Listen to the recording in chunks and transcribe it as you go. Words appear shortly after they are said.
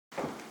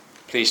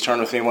Please turn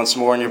with me once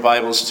more in your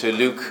Bibles to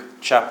Luke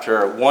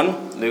chapter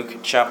 1. Luke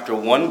chapter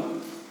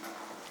 1.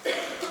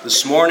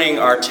 This morning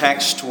our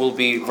text will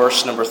be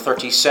verse number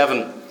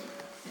 37.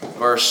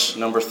 Verse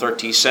number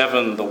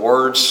 37, the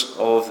words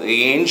of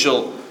the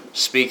angel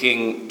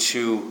speaking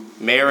to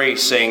Mary,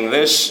 saying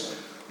this: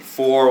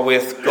 "For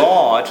with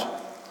God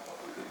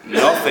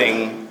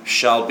nothing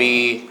shall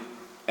be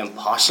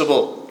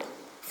impossible."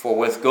 For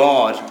with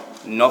God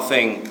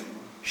nothing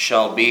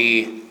shall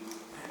be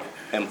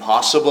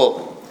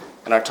impossible.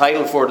 And our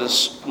title for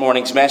this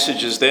morning's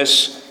message is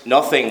this: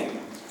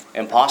 Nothing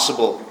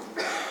Impossible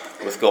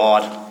with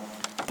God.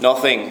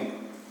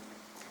 Nothing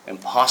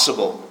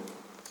impossible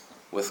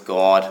with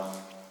God.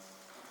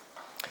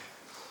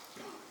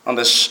 On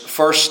this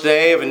first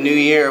day of a new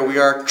year, we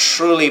are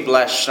truly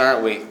blessed,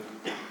 aren't we,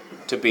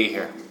 to be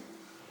here.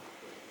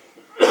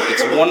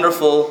 It's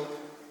wonderful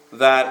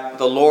that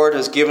the Lord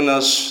has given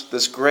us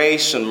this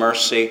grace and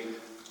mercy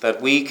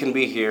that we can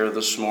be here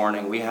this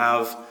morning. We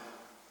have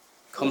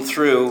come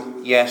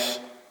through yet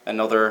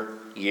another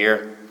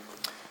year.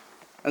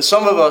 And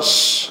some of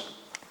us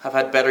have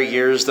had better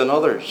years than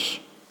others.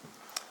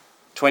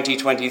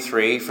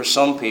 2023, for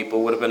some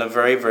people, would have been a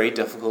very, very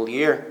difficult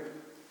year.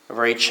 A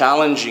very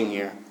challenging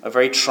year. A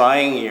very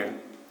trying year.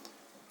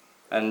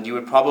 And you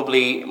would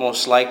probably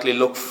most likely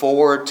look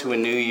forward to a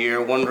new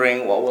year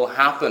wondering what will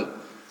happen.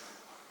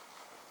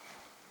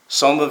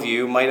 Some of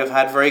you might have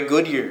had very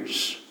good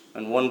years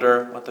and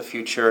wonder what the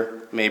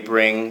future may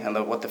bring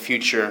and what the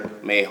future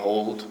may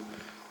hold.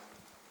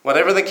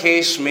 Whatever the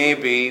case may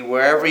be,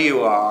 wherever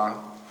you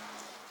are,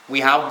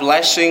 we have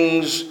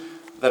blessings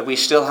that we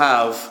still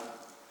have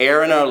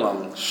air in our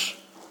lungs,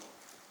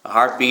 a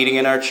heart beating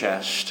in our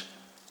chest.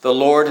 The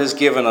Lord has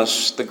given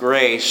us the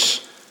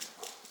grace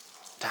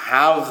to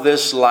have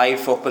this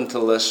life up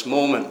until this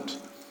moment.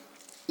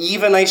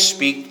 Even I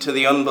speak to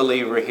the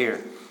unbeliever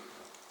here.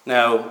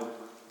 Now,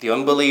 the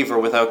unbeliever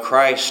without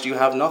Christ, you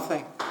have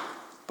nothing.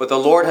 But the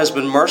Lord has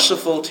been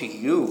merciful to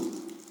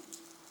you,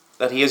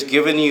 that He has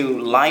given you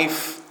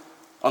life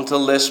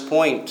until this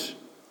point.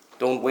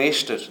 Don't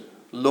waste it.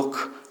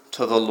 Look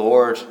to the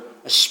Lord,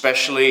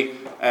 especially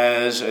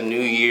as a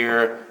new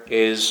year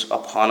is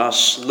upon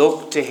us.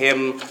 Look to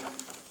Him,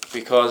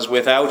 because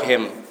without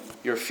Him,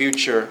 your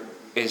future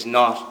is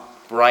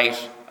not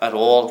bright at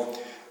all.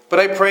 But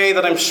I pray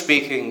that I'm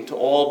speaking to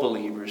all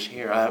believers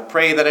here. I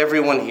pray that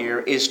everyone here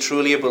is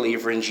truly a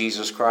believer in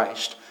Jesus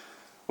Christ.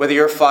 Whether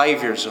you're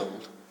 5 years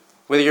old,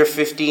 whether you're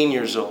 15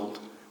 years old,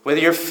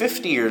 whether you're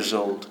 50 years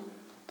old,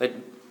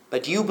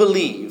 that you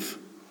believe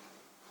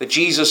that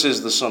Jesus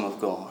is the Son of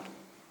God,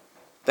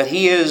 that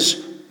He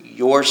is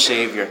your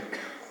Savior,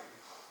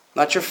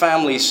 not your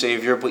family's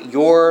Savior, but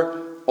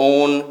your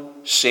own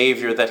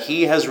Savior, that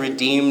He has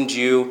redeemed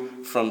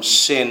you from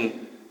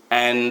sin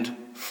and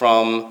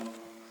from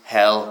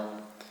hell.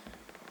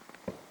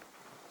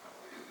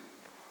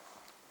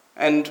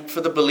 And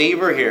for the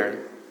believer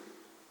here,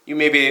 you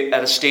may be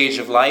at a stage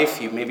of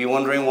life, you may be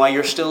wondering why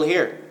you're still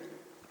here.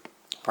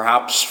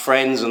 Perhaps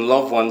friends and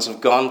loved ones have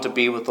gone to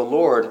be with the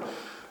Lord,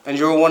 and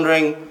you're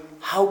wondering,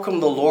 how come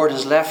the Lord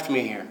has left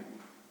me here?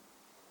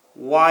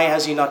 Why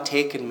has He not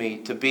taken me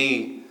to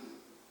be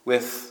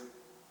with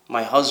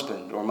my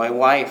husband or my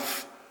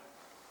wife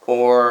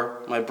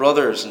or my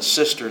brothers and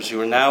sisters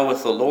who are now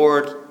with the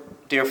Lord?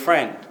 Dear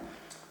friend,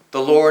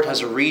 the Lord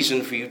has a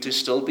reason for you to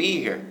still be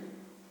here.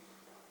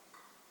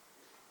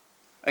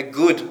 A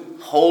good,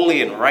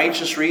 holy, and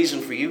righteous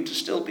reason for you to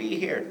still be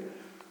here.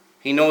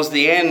 He knows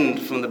the end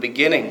from the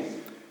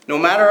beginning. No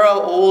matter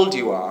how old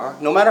you are,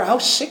 no matter how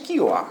sick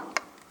you are,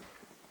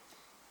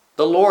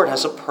 the Lord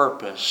has a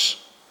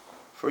purpose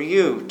for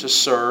you to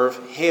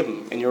serve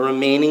Him in your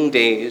remaining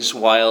days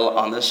while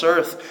on this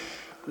earth.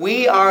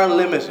 We are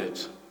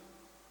limited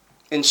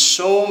in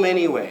so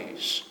many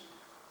ways,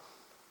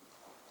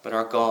 but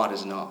our God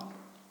is not.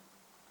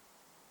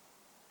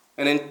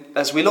 And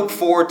as we look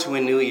forward to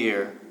a new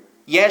year,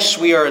 yes,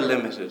 we are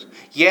limited.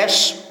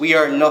 Yes, we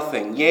are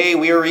nothing. Yea,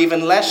 we are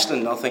even less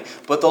than nothing.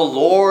 But the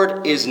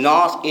Lord is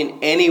not in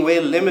any way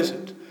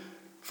limited.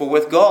 For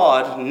with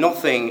God,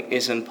 nothing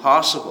is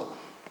impossible.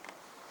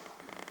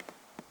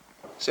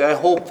 See, I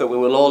hope that we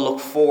will all look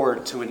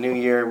forward to a new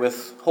year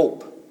with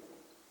hope,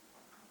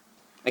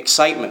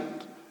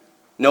 excitement.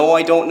 No,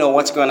 I don't know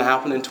what's going to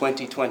happen in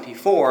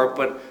 2024,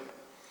 but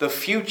the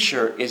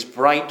future is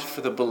bright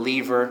for the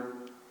believer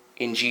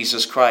in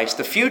Jesus Christ.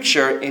 The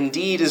future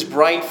indeed is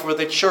bright for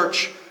the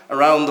church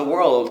around the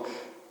world.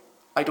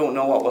 I don't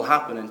know what will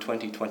happen in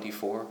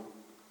 2024.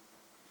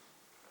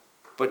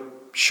 But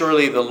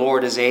surely the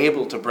Lord is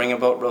able to bring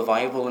about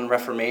revival and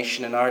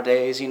reformation in our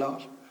day, is He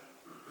not?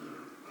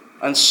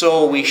 And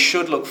so we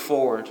should look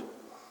forward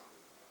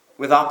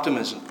with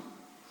optimism,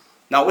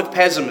 not with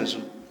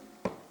pessimism,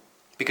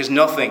 because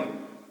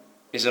nothing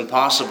is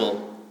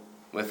impossible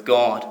with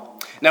God.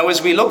 Now,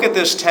 as we look at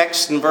this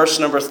text in verse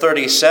number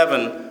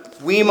 37,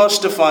 we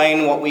must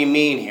define what we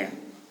mean here.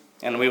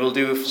 And we will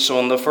do so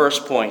in the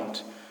first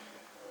point.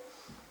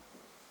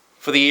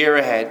 For the year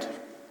ahead,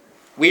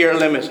 we are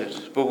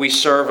limited, but we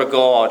serve a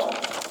God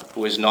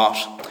who is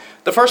not.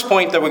 The first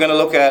point that we're going to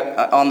look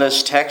at on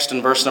this text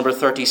in verse number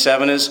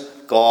 37 is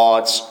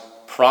God's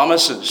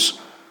promises.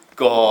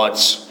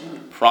 God's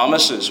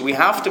promises. We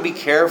have to be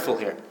careful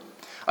here.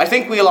 I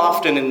think we'll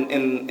often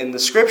in the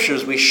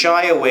scriptures, we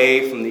shy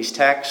away from these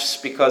texts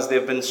because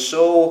they've been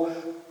so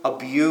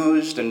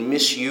abused and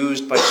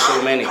misused by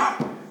so many.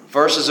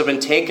 Verses have been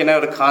taken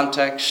out of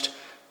context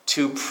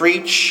to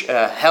preach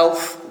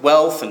health,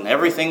 wealth, and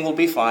everything will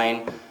be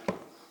fine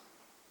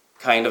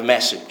kind of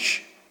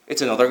message.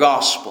 It's another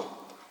gospel.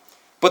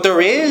 But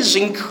there is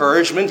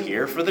encouragement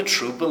here for the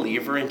true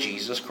believer in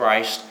Jesus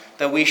Christ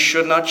that we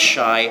should not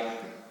shy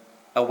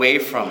away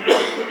from.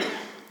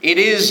 It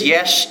is,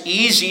 yes,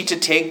 easy to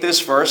take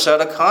this verse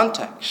out of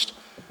context.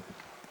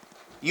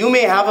 You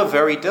may have a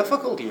very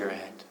difficult year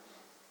ahead.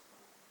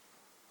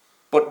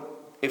 But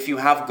if you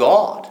have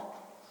God,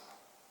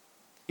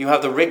 you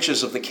have the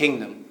riches of the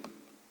kingdom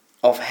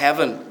of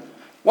heaven.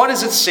 What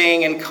is it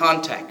saying in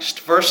context?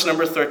 Verse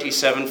number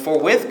 37, for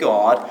with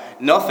God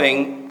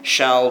nothing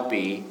shall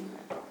be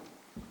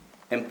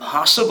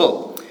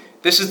impossible.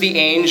 This is the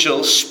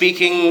angel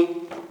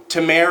speaking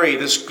to Mary,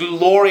 this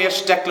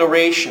glorious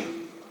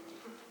declaration.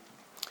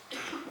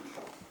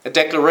 A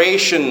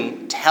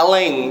declaration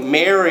telling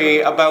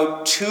Mary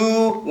about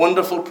two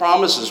wonderful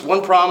promises.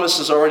 One promise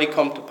has already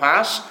come to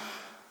pass.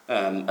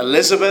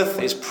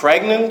 Elizabeth is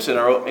pregnant in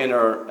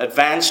her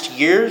advanced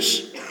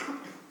years.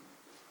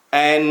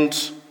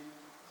 And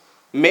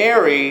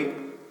Mary,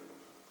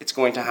 it's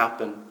going to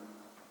happen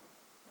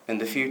in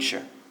the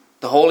future.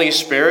 The Holy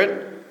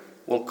Spirit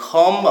will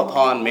come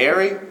upon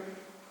Mary,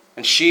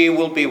 and she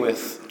will be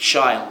with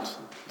child,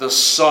 the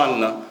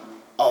Son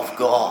of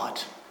God.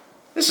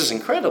 This is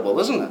incredible,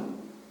 isn't it?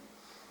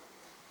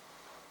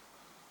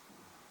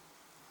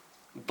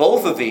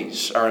 Both of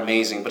these are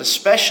amazing, but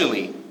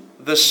especially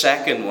the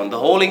second one. The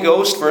Holy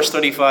Ghost, verse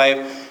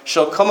 35,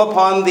 shall come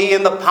upon thee,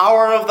 and the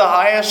power of the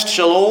highest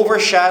shall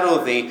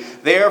overshadow thee.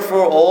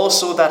 Therefore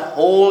also that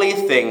holy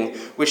thing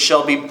which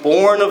shall be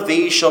born of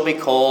thee shall be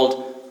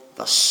called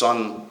the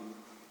Son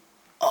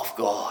of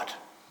God.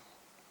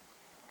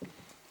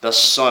 The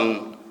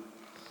Son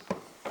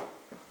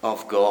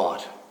of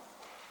God.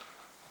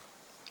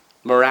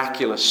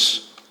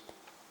 Miraculous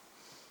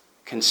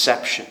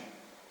conception.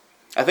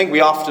 I think we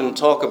often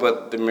talk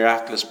about the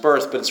miraculous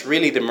birth, but it's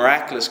really the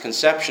miraculous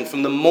conception.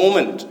 From the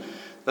moment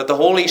that the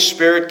Holy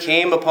Spirit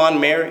came upon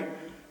Mary,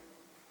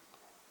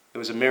 it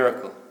was a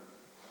miracle.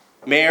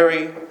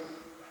 Mary,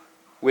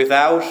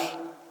 without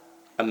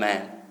a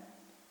man,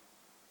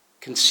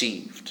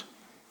 conceived.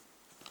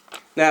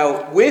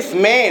 Now, with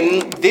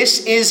men,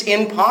 this is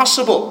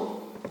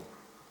impossible.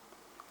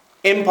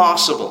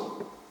 Impossible.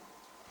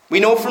 We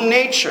know from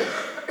nature,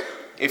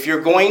 if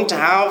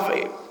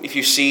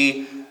you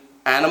see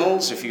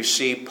animals, if you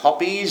see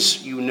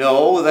puppies, you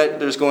know that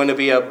there's going to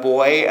be a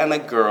boy and a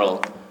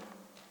girl,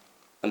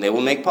 and they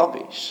will make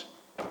puppies.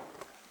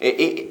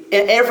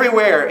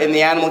 Everywhere in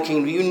the animal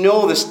kingdom, you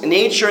know this.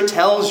 Nature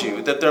tells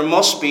you that there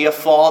must be a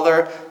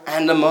father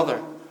and a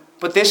mother.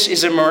 But this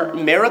is a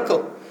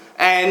miracle.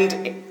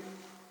 And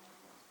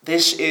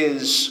this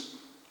is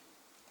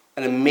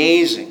an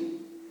amazing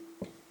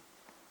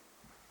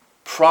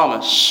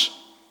promise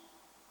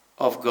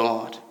of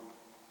God.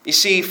 You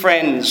see,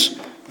 friends,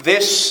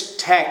 this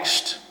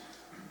text,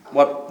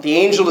 what the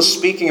angel is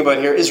speaking about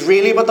here, is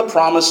really about the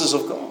promises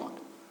of God.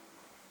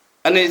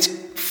 And it's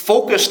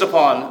focused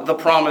upon the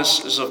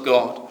promises of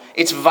God.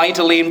 It's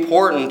vitally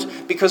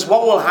important because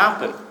what will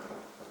happen,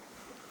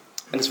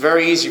 and it's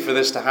very easy for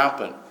this to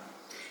happen,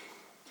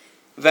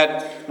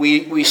 that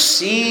we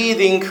see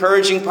the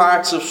encouraging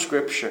parts of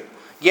Scripture.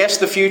 Yes,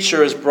 the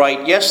future is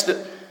bright.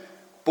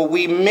 But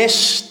we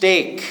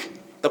mistake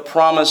the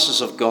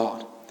promises of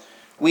God.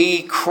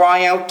 We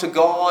cry out to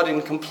God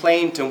in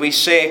complaint and we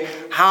say,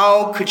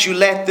 how could you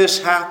let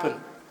this happen?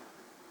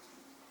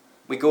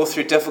 We go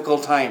through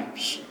difficult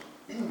times.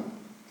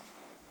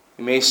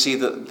 You may see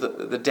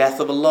the death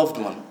of a loved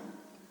one.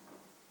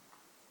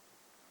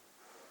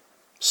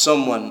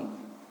 Someone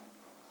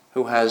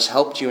who has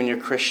helped you in your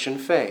Christian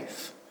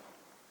faith.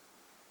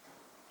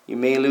 You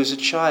may lose a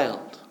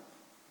child.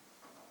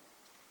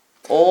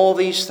 All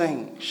these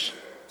things.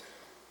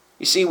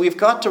 You see, we've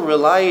got to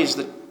realize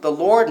that the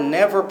Lord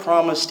never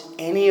promised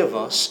any of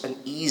us an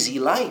easy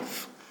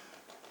life.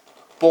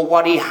 But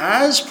what He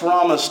has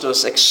promised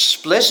us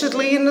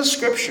explicitly in the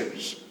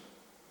Scriptures,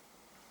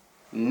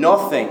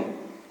 nothing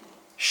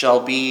shall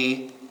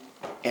be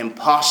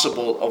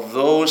impossible of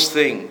those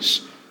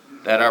things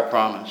that are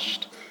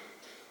promised.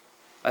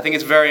 I think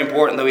it's very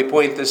important that we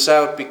point this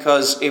out,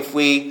 because if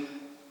we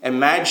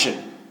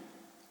imagine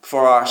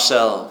for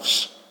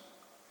ourselves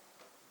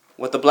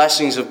what the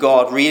blessings of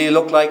God really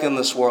look like in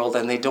this world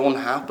and they don't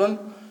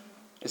happen,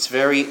 it's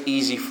very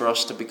easy for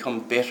us to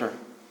become bitter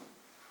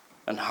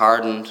and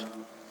hardened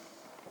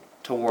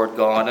toward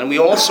God. And we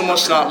also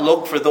must not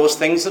look for those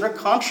things that are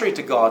contrary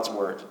to God's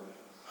word.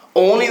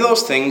 Only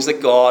those things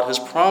that God has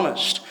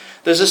promised.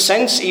 There's a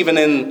sense even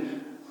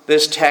in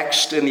this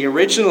text, in the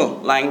original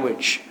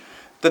language,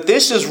 That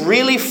this is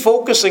really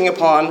focusing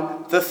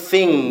upon the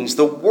things,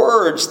 the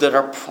words that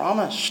are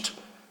promised.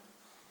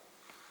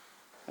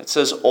 It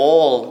says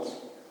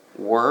all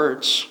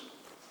words.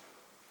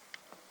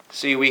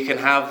 See, we can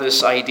have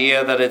this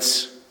idea that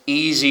it's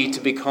easy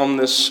to become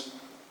this,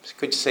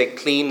 could you say,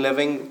 clean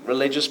living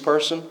religious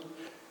person.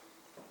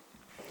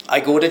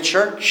 I go to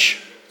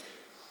church.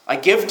 I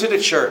give to the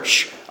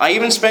church. I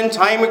even spend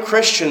time with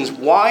Christians.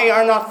 Why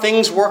are not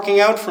things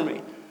working out for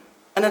me?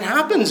 And it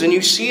happens, and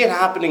you see it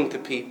happening to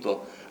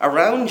people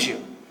around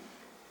you.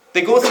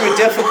 They go through a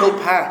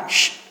difficult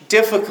patch,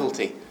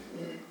 difficulty,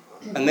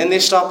 and then they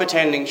stop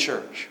attending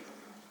church.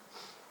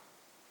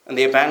 And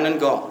they abandon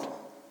God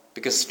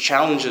because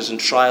challenges and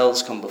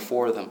trials come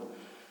before them.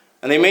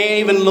 And they may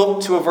even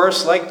look to a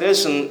verse like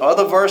this and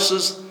other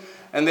verses,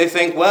 and they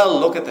think, well,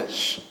 look at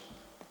this.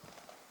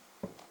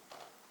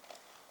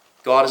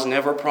 God has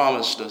never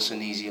promised us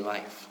an easy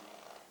life.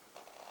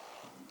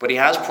 But he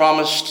has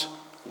promised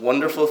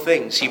wonderful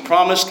things. He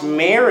promised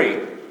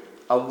Mary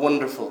a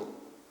wonderful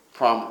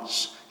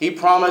promise. He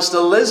promised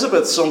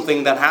Elizabeth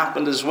something that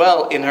happened as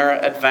well in her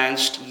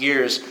advanced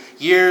years.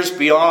 Years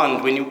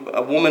beyond when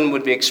a woman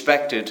would be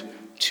expected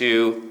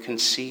to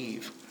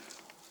conceive.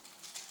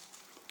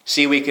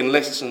 See, we can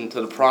listen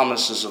to the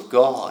promises of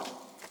God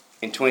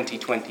in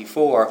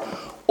 2024,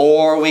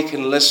 or we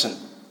can listen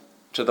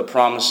to the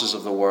promises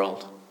of the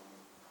world.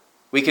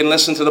 We can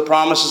listen to the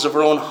promises of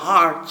our own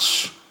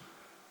hearts,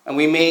 and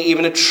we may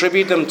even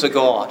attribute them to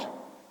God.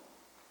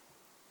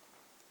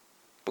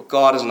 But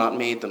God has not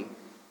made them.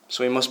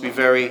 So we must be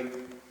very,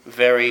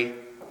 very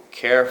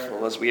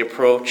careful as we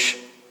approach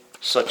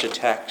such a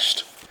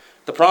text.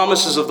 The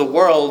promises of the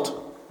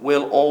world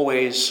will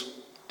always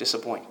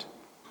disappoint.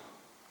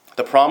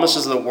 The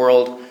promises of the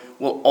world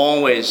will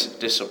always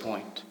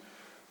disappoint.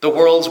 The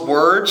world's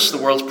words, the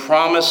world's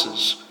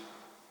promises,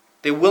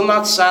 they will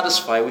not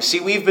satisfy. We see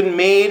we've been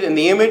made in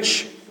the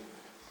image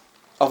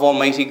of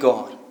Almighty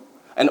God.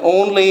 And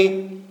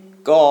only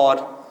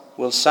God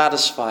will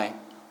satisfy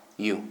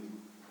you.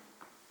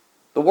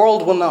 The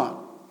world will not.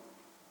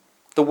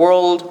 The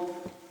world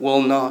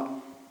will not.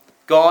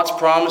 God's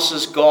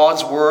promises,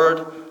 God's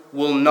word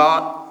will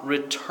not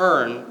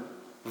return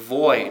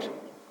void.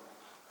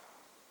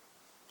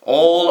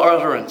 All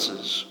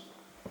utterances.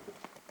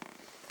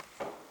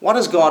 What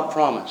has God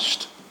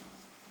promised?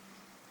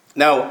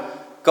 Now,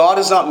 God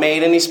has not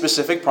made any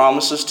specific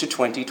promises to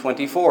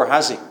 2024,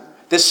 has he?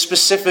 This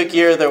specific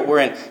year that we're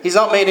in. He's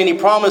not made any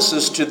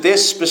promises to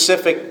this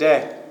specific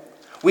day.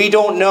 We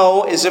don't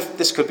know as if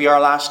this could be our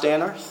last day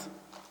on earth.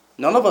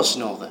 None of us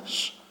know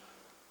this.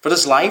 For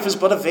this life is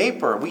but a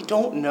vapor. We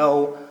don't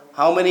know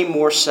how many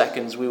more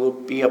seconds we will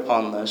be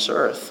upon this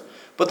earth.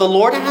 But the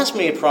Lord has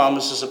made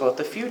promises about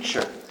the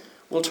future.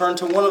 We'll turn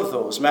to one of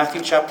those.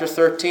 Matthew chapter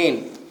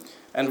 13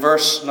 and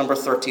verse number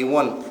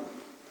 31.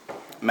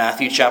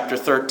 Matthew chapter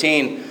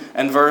 13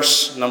 and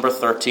verse number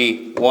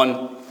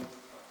 31.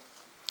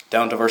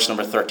 Down to verse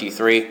number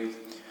 33.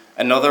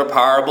 Another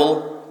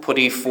parable put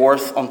he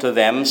forth unto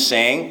them,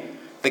 saying,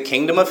 the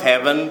kingdom of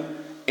heaven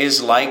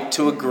is like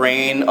to a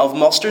grain of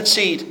mustard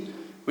seed,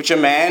 which a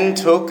man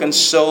took and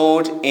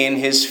sowed in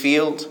his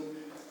field,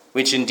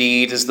 which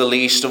indeed is the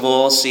least of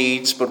all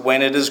seeds, but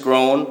when it is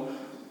grown,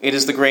 it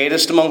is the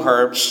greatest among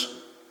herbs,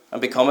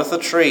 and becometh a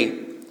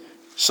tree,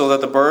 so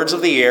that the birds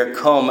of the air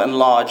come and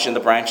lodge in the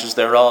branches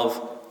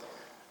thereof.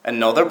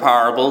 Another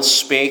parable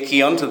spake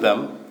he unto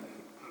them,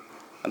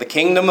 and the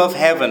kingdom of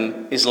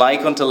heaven is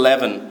like unto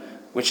leaven,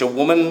 which a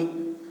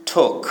woman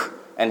took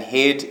and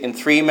hid in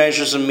 3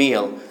 measures of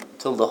meal,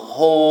 till the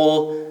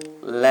whole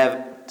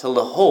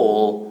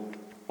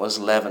was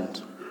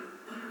leavened.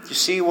 You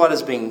see what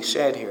is being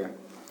said here?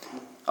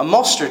 A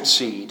mustard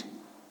seed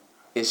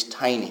is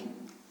tiny.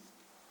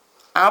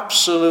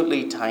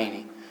 Absolutely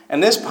tiny.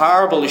 And this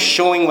parable is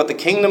showing what the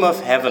kingdom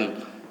of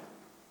heaven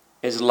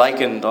is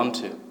likened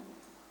unto.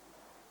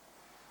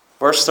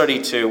 Verse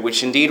 32,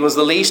 which indeed was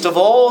the least of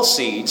all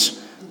seeds,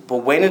 but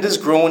when it is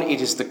grown,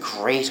 it is the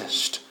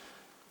greatest.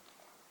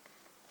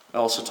 It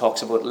also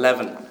talks about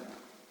leaven.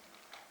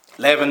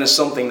 Leaven is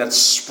something that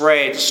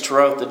spreads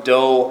throughout the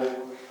dough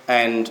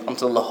and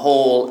until the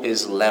whole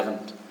is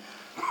leavened.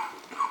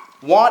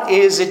 What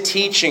is it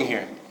teaching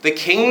here? The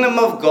kingdom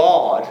of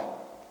God,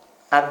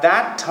 at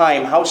that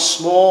time, how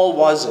small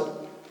was it?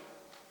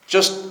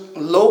 Just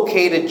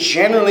located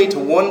generally to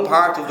one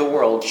part of the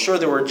world. Sure,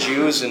 there were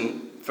Jews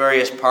in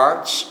various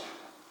parts,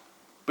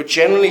 but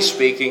generally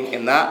speaking,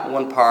 in that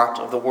one part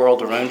of the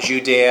world around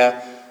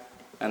Judea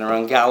and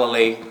around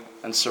Galilee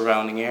and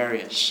surrounding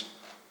areas,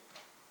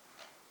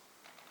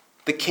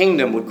 the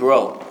kingdom would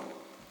grow.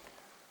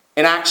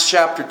 In Acts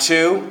chapter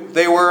 2,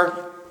 there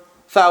were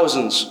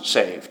thousands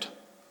saved.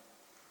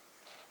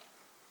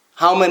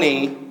 How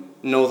many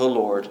know the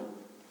Lord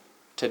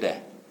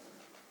today?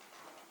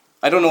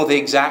 I don't know the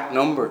exact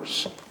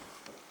numbers,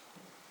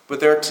 but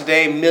there are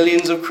today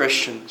millions of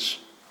Christians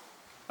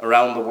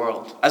around the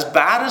world. As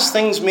bad as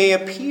things may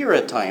appear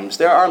at times,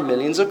 there are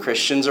millions of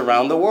Christians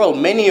around the world.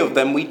 Many of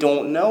them we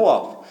don't know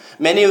of.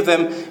 Many of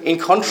them in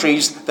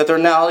countries that they're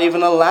not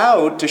even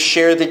allowed to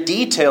share the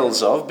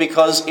details of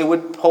because it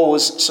would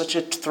pose such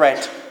a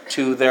threat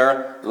to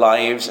their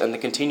lives and the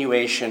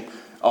continuation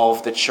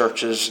of the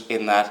churches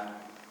in that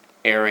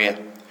area.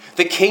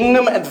 The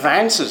kingdom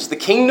advances. The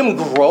kingdom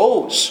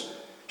grows.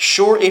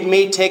 Sure, it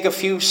may take a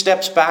few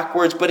steps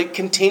backwards, but it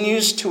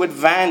continues to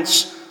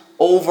advance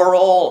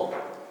overall.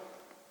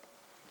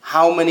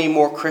 How many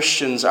more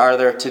Christians are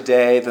there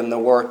today than there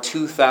were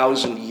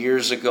 2,000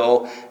 years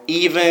ago,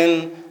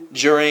 even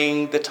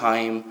during the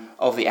time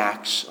of the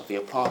Acts of the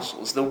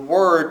Apostles? The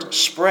word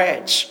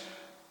spreads.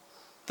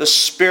 The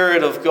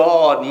Spirit of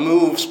God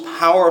moves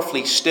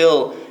powerfully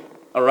still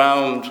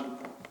around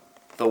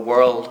the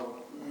world.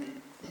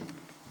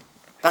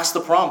 That's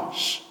the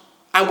promise.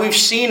 And we've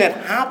seen it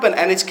happen,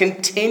 and it's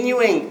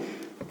continuing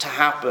to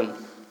happen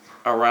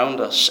around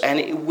us, and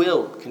it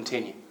will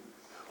continue.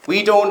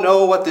 We don't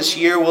know what this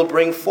year will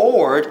bring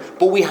forward,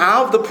 but we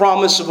have the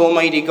promise of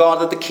Almighty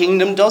God that the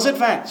kingdom does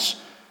advance,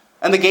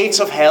 and the gates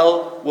of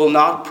hell will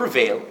not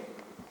prevail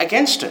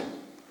against it.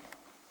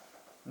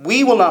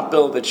 We will not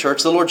build the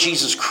church. The Lord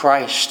Jesus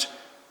Christ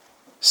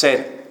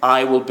said,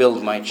 I will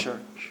build my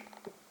church.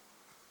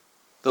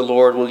 The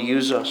Lord will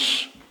use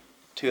us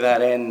to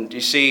that end.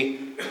 You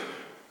see,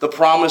 the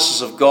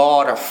promises of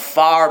God are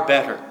far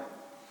better,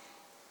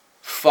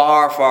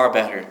 far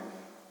better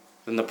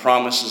than the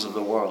promises of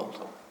the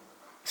world.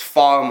 It's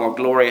far more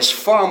glorious,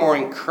 far more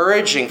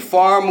encouraging,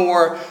 far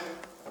more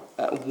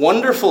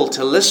wonderful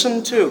to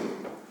listen to.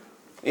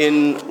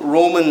 In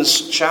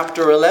Romans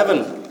chapter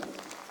 11,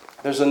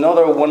 there's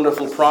another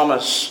wonderful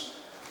promise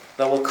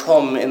that will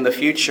come in the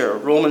future.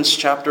 Romans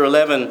chapter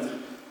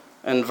 11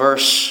 and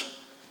verse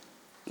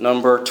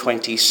number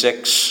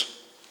 26.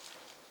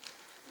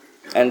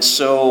 And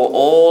so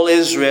all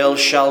Israel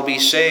shall be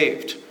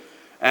saved.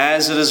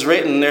 As it is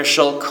written, there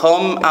shall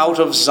come out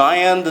of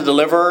Zion the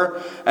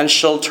deliverer, and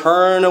shall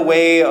turn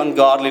away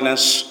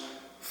ungodliness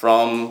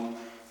from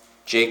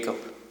Jacob.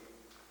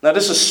 Now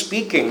this is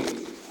speaking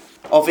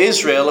of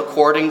Israel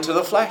according to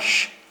the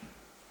flesh,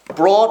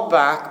 brought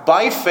back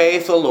by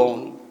faith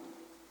alone,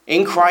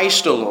 in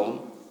Christ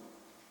alone,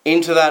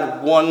 into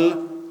that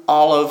one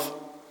olive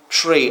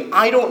tree.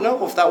 I don't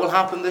know if that will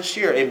happen this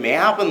year. It may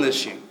happen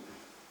this year.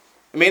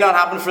 It may not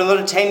happen for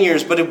another 10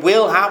 years, but it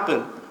will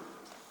happen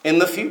in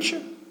the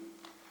future.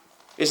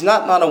 Isn't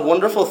that not a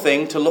wonderful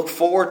thing to look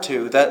forward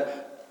to?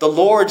 That the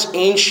Lord's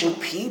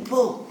ancient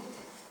people.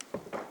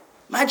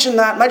 Imagine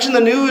that. Imagine the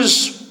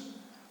news.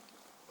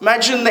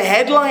 Imagine the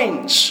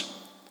headlines.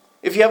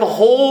 If you have a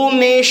whole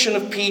nation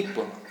of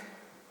people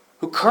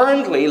who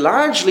currently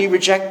largely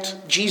reject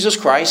Jesus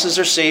Christ as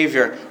their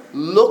Savior,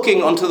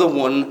 looking unto the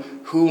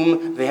one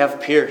whom they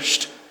have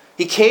pierced.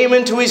 He came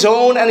into his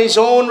own, and his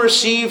own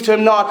received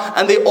him not,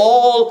 and they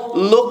all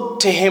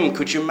looked to him.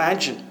 Could you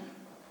imagine?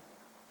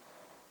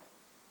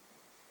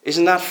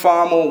 Isn't that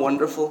far more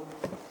wonderful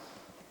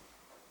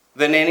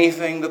than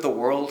anything that the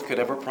world could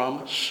ever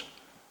promise?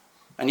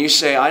 And you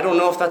say, I don't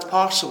know if that's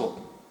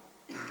possible.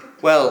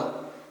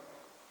 Well,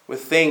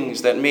 with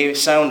things that may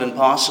sound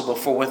impossible,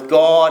 for with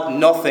God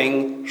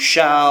nothing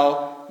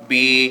shall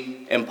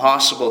be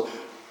impossible.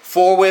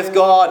 For with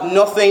God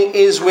nothing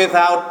is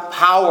without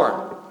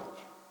power.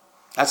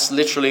 That's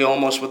literally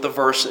almost what the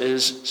verse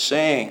is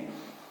saying.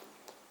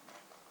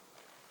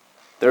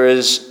 There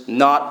is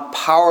not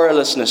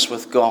powerlessness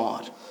with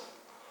God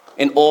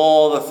in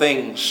all the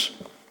things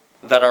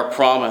that are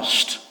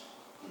promised.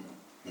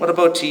 What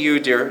about to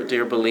you,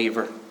 dear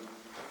believer?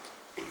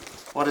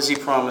 What has he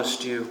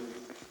promised you?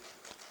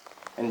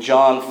 In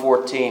John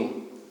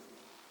 14,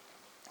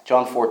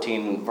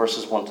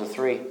 verses 1 to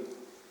 3.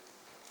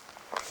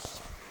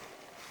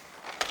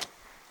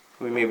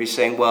 We may be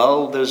saying,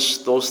 well,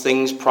 there's those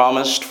things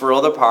promised for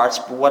other parts,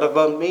 but what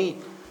about me?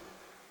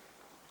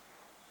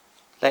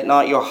 Let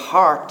not your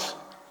heart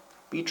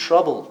be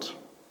troubled.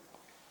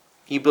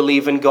 You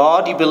believe in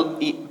God, you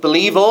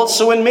believe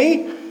also in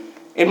me.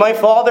 In my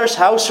Father's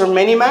house are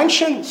many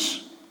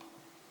mansions.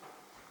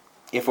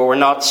 If it were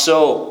not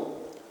so,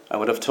 I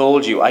would have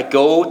told you, I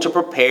go to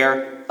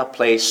prepare a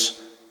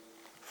place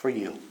for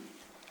you.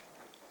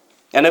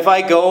 And if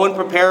I go and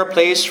prepare a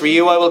place for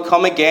you, I will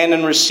come again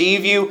and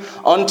receive you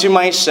unto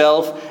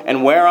myself,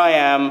 and where I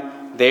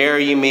am, there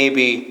you may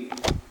be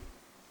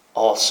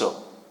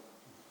also.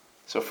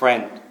 So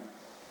friend,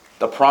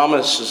 the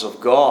promises of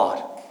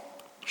God,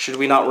 should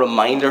we not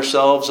remind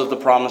ourselves of the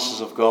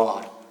promises of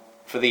God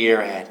for the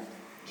year ahead?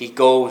 He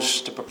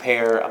goes to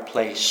prepare a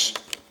place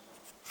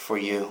for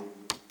you.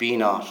 Be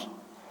not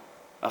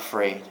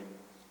afraid.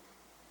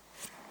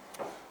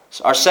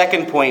 So our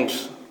second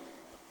point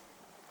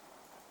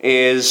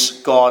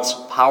is God's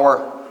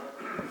power.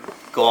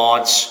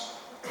 God's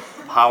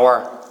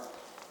power.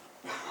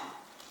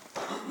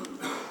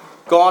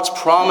 God's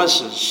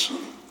promises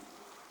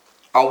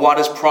are what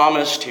is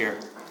promised here,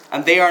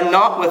 and they are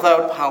not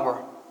without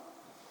power.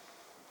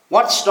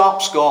 What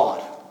stops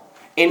God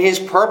in his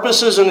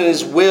purposes and in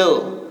his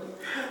will?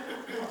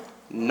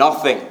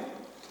 Nothing.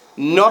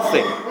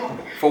 Nothing.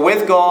 For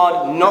with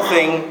God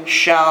nothing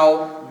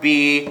shall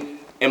be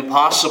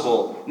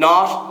impossible.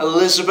 Not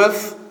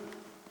Elizabeth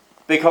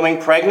becoming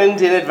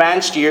pregnant in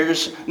advanced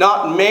years,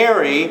 not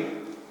Mary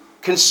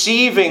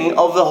conceiving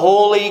of the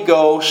Holy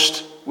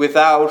Ghost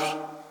without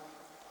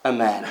a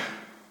man.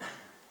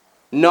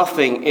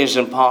 Nothing is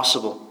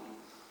impossible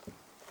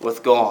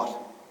with God.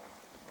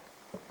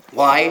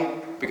 Why?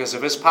 Because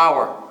of his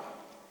power.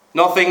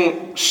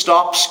 Nothing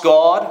stops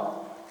God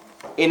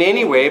in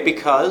any way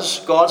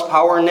because God's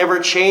power never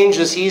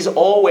changes. He's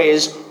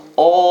always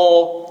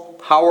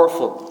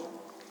all-powerful.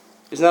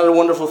 Isn't that a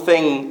wonderful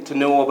thing to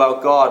know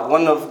about God?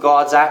 One of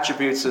God's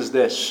attributes is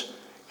this.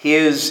 He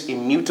is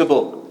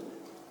immutable.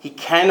 He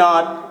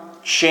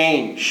cannot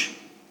change.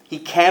 He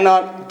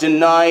cannot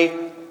deny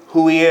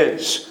who he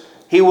is.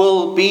 He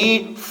will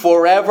be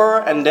forever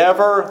and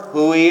ever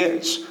who he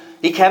is.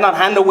 He cannot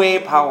hand away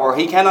power.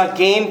 He cannot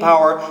gain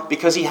power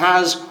because he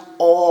has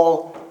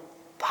all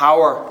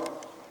power.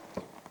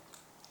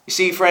 You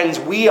see, friends,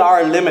 we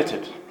are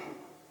limited.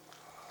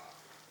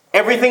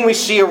 Everything we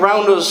see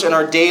around us in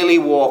our daily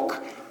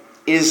walk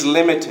is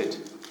limited,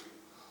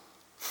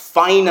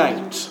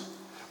 finite,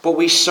 but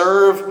we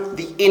serve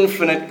the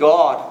infinite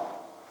God.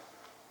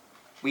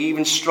 We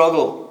even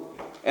struggle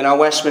in our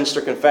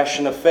Westminster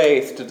Confession of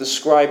Faith to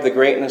describe the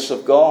greatness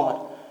of God.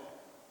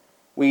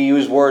 We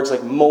use words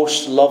like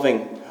most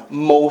loving,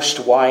 most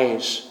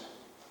wise.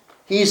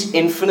 He's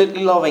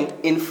infinitely loving,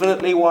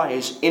 infinitely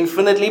wise,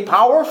 infinitely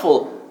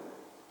powerful.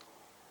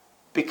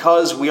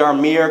 Because we are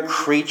mere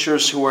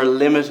creatures who are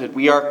limited.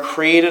 We are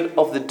created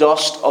of the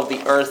dust of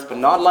the earth, but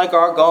not like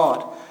our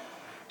God.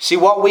 See,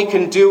 what we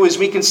can do is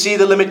we can see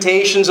the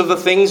limitations of the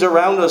things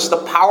around us, the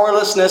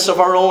powerlessness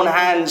of our own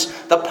hands,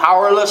 the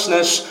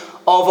powerlessness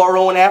of our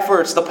own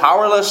efforts, the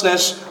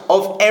powerlessness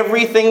of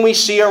everything we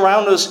see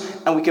around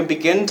us, and we can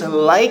begin to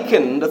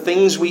liken the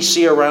things we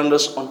see around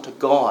us unto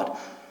God.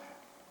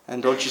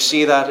 And don't you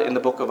see that in the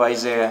book of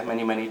Isaiah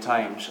many, many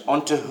times?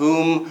 Unto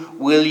whom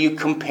will you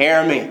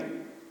compare me?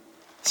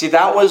 See,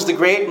 that was the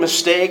great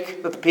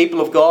mistake that the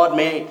people of God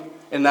made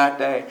in that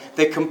day.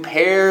 They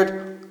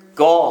compared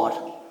God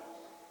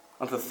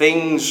unto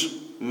things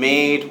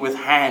made with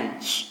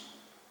hands.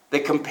 They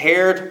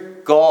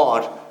compared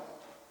God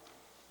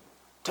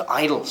to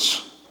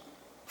idols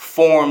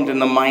formed in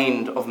the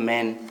mind of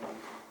men.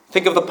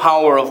 Think of the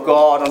power of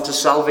God unto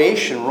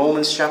salvation.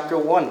 Romans chapter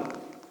 1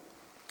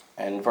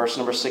 and verse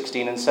number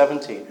 16 and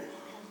 17.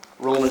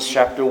 Romans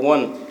chapter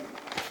 1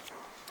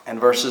 and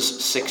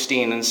verses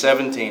 16 and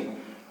 17.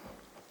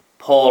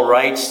 Paul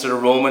writes to the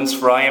Romans,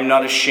 "For I am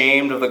not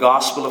ashamed of the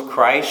gospel of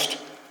Christ,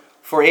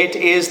 for it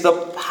is the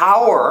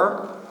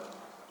power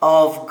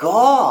of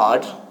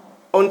God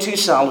unto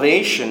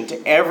salvation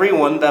to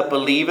everyone that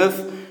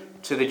believeth,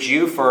 to the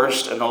Jew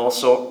first, and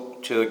also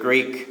to the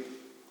Greek.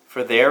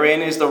 For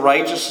therein is the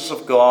righteousness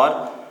of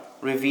God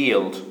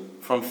revealed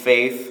from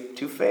faith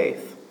to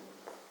faith.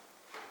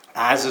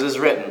 As it is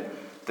written,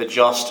 the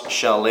just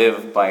shall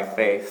live by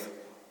faith."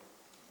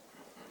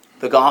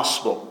 The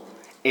gospel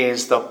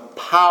is the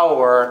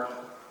power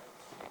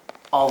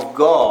of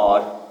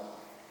God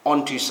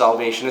unto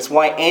salvation. It's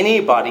why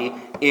anybody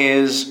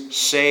is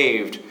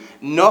saved.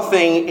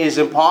 Nothing is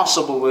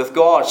impossible with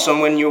God. So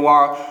when you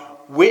are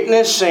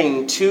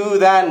witnessing to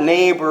that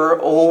neighbor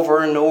over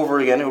and over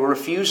again who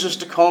refuses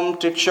to come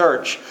to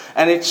church,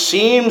 and it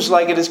seems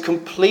like it is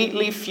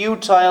completely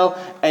futile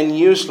and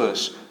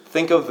useless,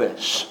 think of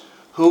this.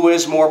 Who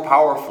is more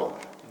powerful,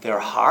 their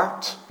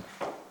heart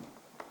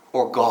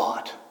or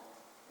God?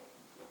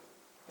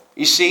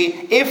 You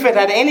see, if it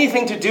had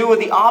anything to do with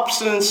the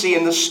obstinacy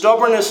and the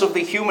stubbornness of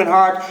the human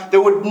heart,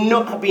 there would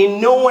be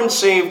no one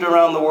saved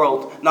around the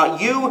world.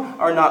 Not you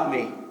or not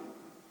me.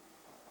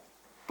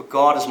 But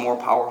God is more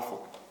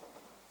powerful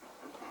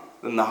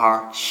than the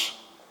hearts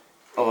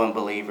of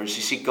unbelievers.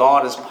 You see,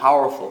 God is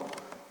powerful,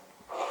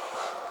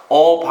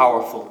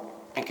 all-powerful,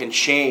 and can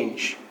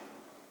change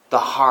the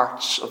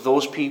hearts of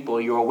those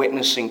people you are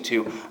witnessing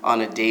to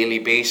on a daily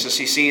basis.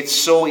 You see, it's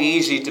so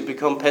easy to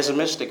become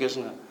pessimistic,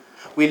 isn't it?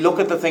 We look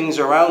at the things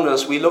around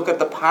us, we look at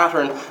the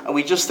pattern, and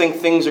we just think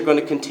things are going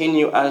to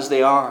continue as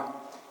they are.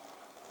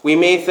 We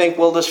may think,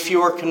 well, there's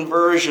fewer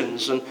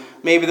conversions, and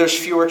maybe there's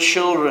fewer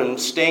children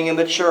staying in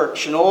the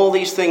church, and all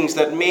these things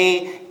that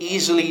may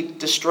easily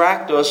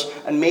distract us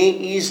and may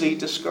easily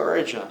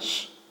discourage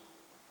us.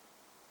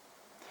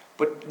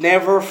 But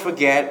never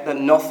forget that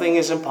nothing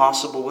is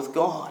impossible with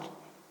God.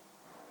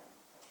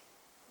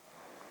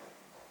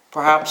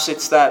 Perhaps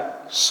it's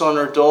that son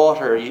or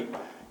daughter,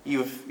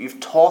 you've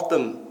taught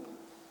them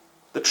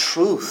the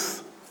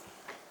truth,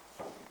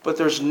 but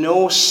there's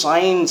no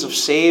signs of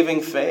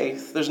saving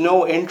faith. There's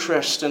no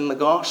interest in the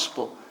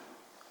gospel.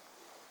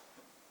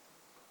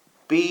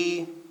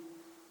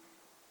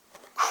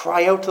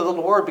 Cry out to the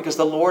Lord, because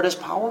the Lord is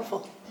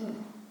powerful.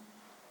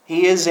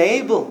 He is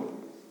able.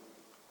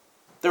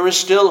 There is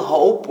still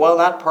hope while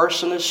that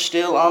person is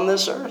still on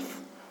this earth.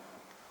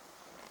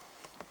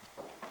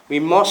 We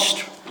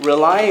must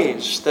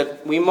realize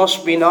that we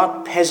must be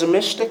not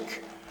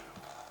pessimistic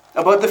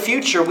about the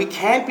future. We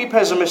can't be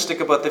pessimistic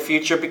about the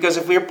future, because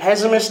if we're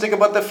pessimistic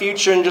about the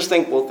future and just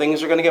think, well,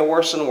 things are going to get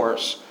worse and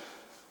worse,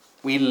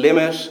 We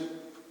limit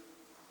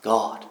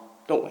God,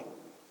 don't we?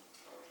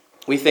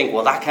 We think,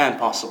 well, that can't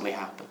possibly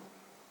happen.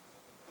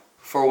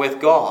 For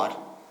with God,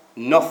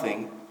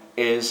 nothing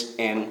is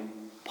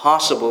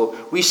impossible.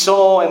 We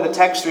saw in the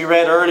text we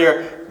read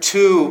earlier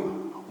 2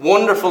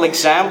 wonderful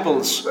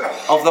examples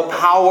of the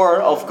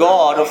power of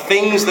God, of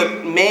things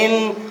that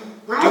men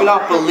do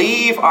not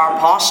believe are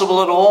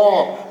possible at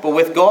all. But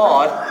with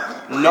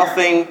God,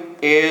 nothing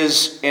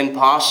is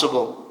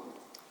impossible.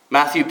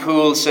 Matthew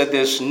Poole said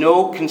this: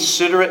 "No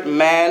considerate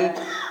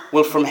man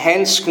will from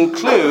hence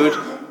conclude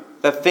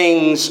that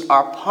things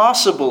are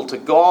possible to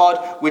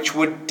God which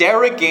would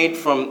derogate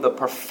from the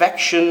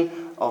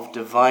perfection of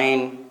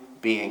divine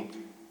being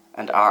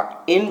and our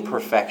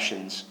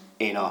imperfections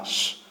in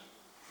us."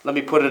 Let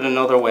me put it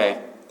another way.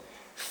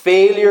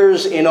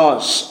 Failures in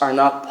us are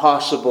not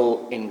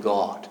possible in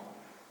God.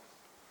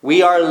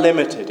 We are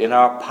limited in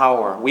our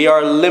power. We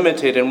are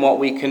limited in what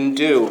we can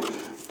do.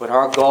 But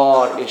our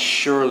God is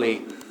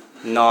surely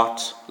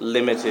not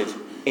limited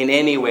in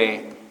any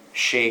way,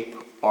 shape,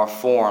 or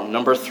form.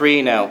 Number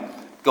 3 now,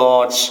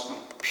 God's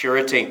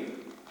purity.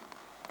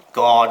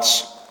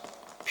 God's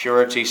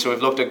purity. So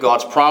we've looked at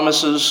God's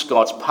promises,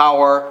 God's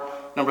power.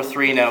 Number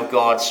 3 now,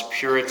 God's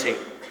purity.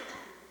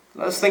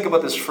 Let's think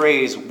about this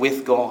phrase,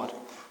 with God.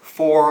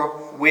 For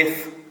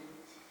with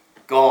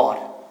God.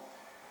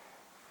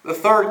 The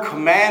third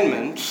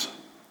commandment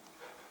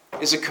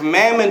is a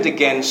commandment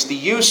against the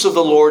use of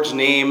the Lord's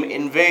name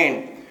in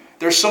vain.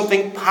 There's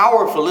something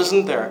powerful,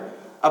 isn't there,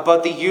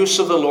 about the use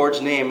of the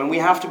Lord's name. And we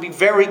have to be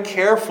very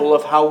careful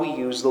of how we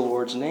use the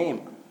Lord's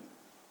name.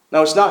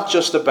 Now, it's not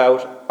just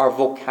about our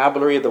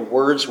vocabulary, the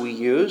words we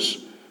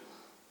use.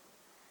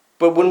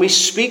 But when we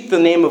speak the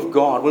name of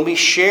God, when we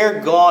share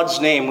God's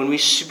name, when we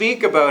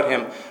speak about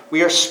Him,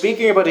 we are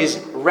speaking about His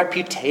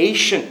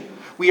reputation.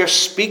 We are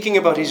speaking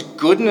about His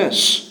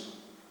goodness.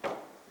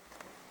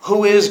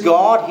 Who is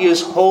God? He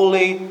is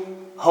holy,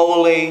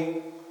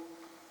 holy,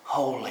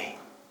 holy.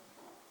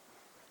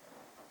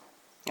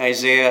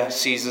 Isaiah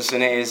sees this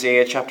in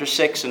Isaiah chapter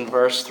 6 and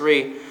verse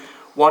 3.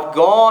 What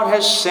God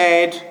has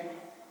said,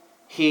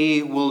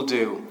 He will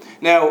do.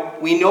 Now,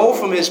 we know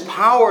from His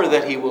power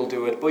that He will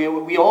do it, but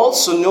we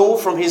also know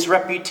from His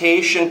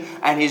reputation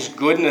and His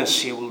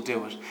goodness He will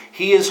do it.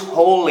 He is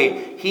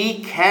holy.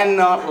 He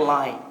cannot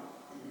lie.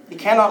 He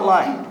cannot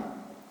lie.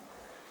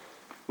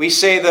 We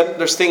say that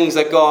there's things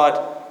that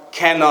God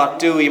cannot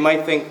do. You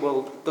might think,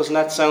 well, doesn't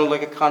that sound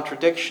like a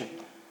contradiction?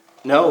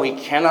 No, He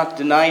cannot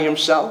deny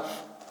Himself.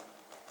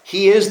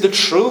 He is the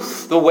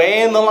truth, the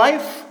way, and the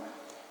life.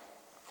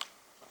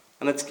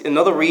 And it's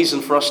another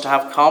reason for us to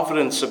have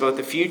confidence about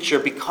the future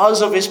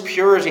because of His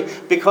purity,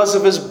 because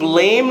of His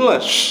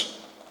blameless,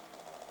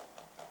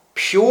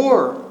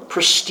 pure,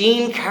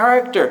 pristine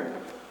character,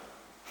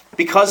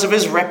 because of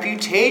His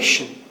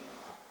reputation.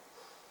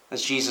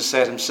 As Jesus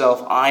said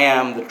Himself, I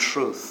am the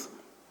truth,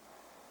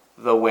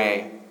 the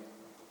way,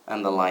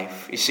 and the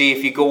life. You see,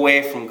 if you go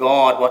away from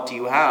God, what do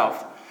you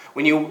have?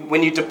 When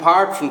you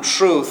depart from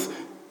truth,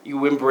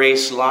 you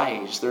embrace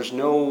lies. There's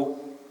no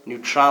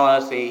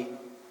neutrality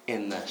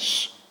in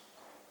this.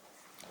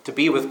 To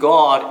be with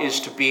God is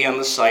to be on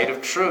the side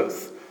of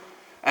truth.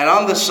 And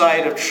on the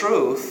side of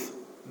truth,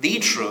 the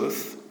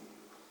truth,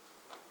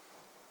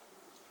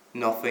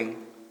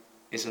 nothing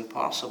is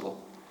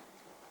impossible.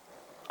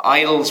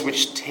 Idols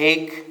which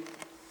take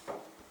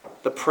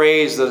the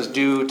praise that is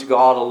due to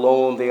God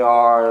alone, they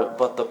are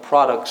but the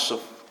products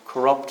of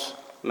corrupt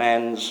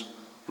men's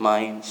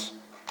minds.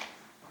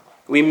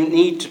 We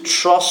need to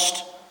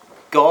trust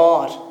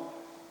God.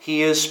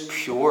 He is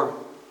pure.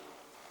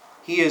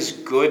 He is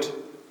good.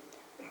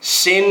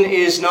 Sin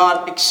is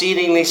not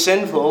exceedingly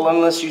sinful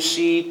unless you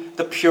see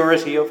the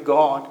purity of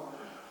God.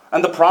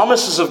 And the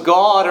promises of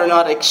God are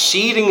not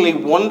exceedingly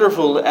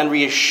wonderful and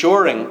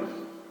reassuring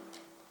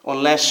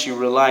unless you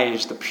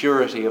realize the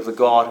purity of the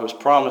God who has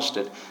promised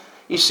it.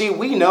 You see,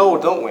 we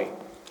know, don't we?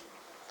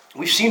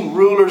 We've seen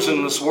rulers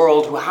in this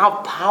world who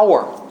have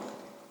power.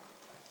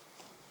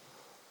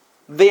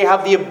 They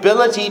have the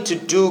ability to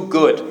do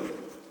good.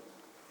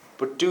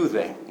 But do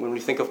they? When we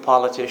think of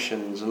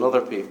politicians and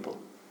other people,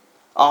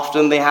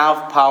 often they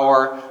have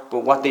power, but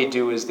what they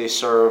do is they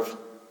serve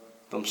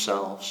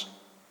themselves.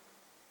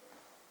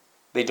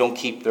 They don't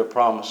keep their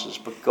promises.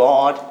 But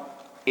God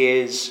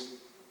is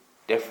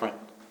different.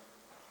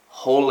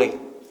 Holy,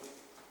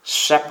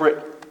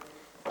 separate,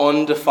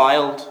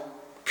 undefiled,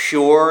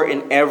 pure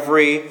in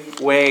every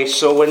way.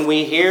 So when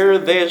we hear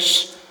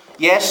this,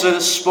 yes, it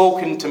is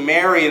spoken to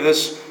Mary,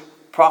 this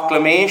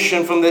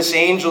proclamation from this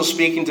angel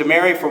speaking to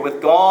Mary, for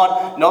with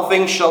God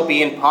nothing shall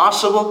be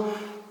impossible.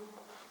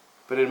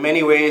 But in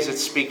many ways it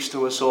speaks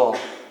to us all.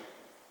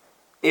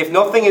 If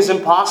nothing is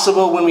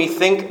impossible when we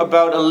think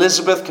about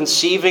Elizabeth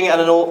conceiving at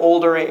an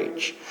older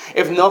age,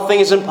 if nothing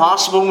is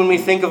impossible when we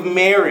think of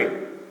Mary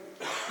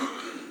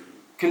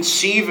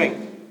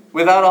conceiving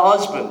without a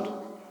husband,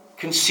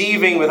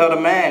 conceiving without a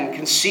man,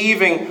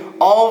 conceiving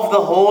of the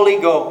Holy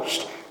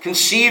Ghost,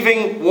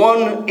 conceiving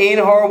one in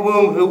her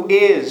womb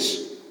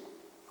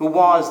who who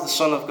was the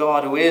Son of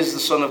God, who is the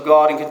Son of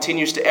God, and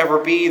continues to ever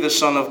be the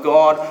Son of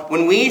God.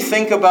 When we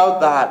think about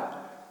that,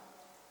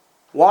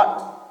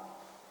 what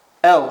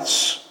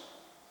else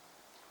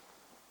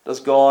does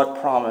God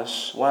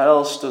promise? What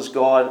else has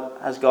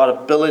God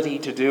ability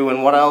to do?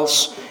 And what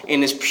else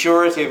in his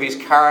purity of his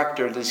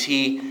character does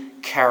he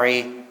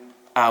carry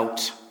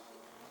out?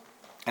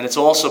 And it's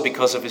also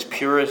because of his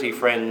purity,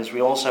 friends. We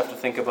also have to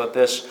think about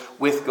this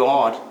with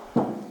God,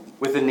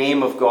 with the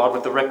name of God,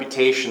 with the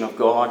reputation of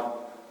God.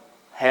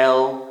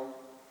 Hell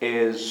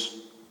is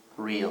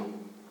real.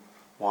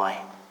 Why?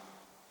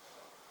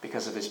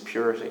 Because of his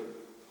purity.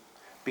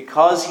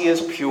 Because he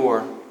is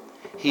pure,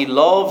 he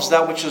loves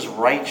that which is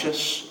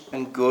righteous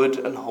and good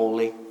and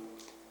holy,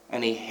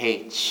 and he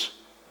hates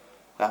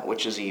that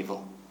which is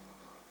evil.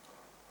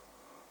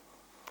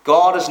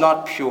 God is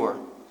not pure.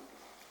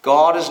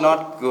 God is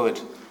not good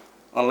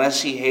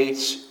unless he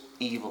hates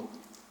evil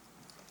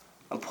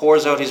and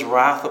pours out his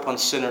wrath upon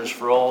sinners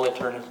for all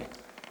eternity.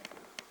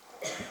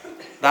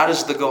 That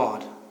is the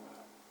God.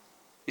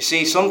 You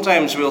see,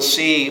 sometimes we'll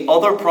see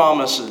other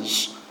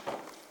promises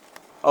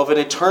of an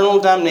eternal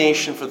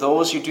damnation for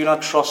those who do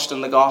not trust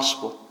in the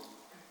gospel.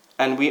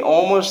 And we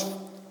almost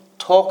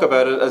talk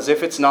about it as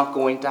if it's not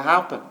going to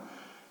happen.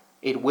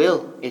 It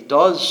will. It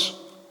does.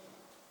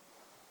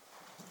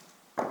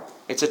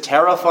 It's a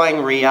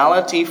terrifying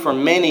reality for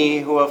many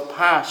who have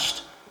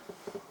passed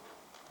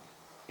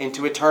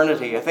into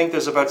eternity. I think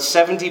there's about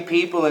 70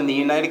 people in the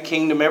United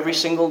Kingdom every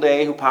single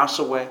day who pass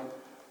away.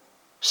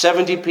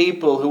 70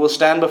 people who will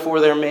stand before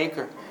their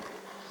Maker.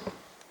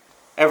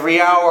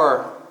 Every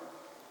hour,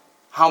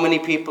 how many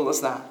people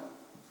is that?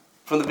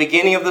 From the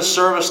beginning of the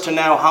service to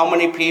now, how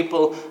many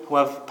people who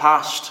have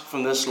passed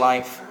from this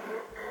life?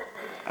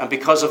 And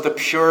because of the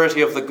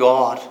purity of the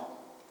God,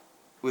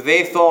 who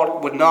they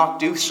thought would not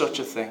do such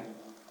a thing,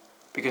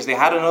 because they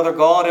had another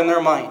God in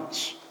their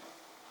minds.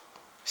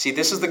 See,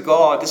 this is the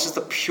God, this is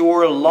the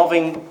pure,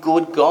 loving,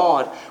 good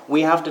God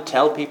we have to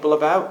tell people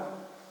about.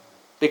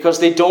 Because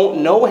they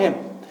don't know him.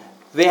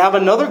 They have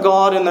another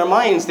God in their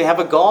minds. They have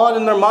a God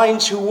in their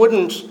minds who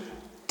wouldn't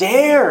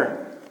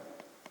dare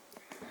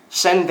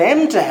send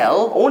them to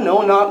hell. Oh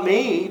no, not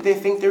me. They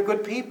think they're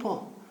good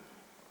people.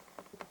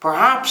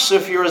 Perhaps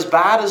if you're as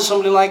bad as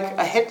somebody like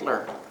a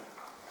Hitler.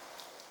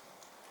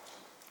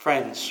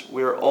 Friends,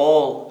 we're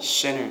all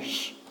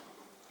sinners.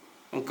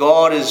 And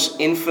God is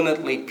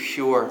infinitely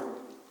pure.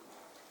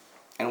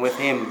 And with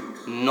him,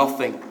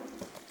 nothing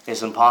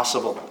is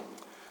impossible.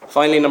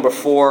 Finally, number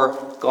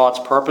 4, God's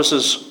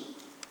purposes.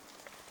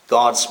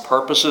 God's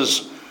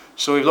purposes.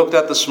 So we've looked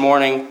at this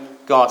morning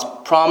God's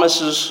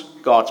promises,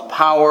 God's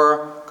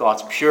power,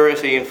 God's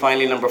purity, and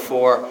finally, number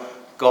 4,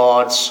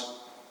 God's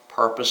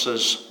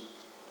purposes.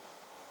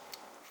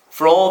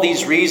 For all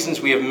these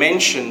reasons we have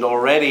mentioned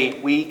already,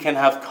 we can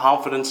have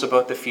confidence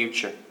about the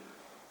future.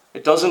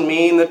 It doesn't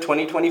mean that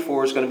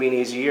 2024 is going to be an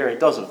easy year. It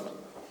doesn't.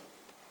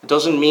 It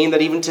doesn't mean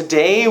that even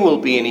today will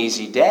be an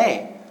easy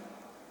day.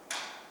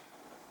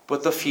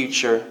 But the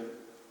future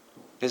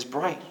is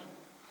bright.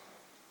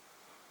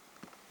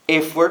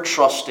 If we're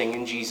trusting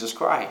in Jesus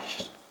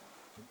Christ.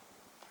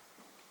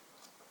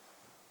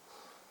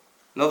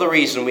 Another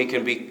reason we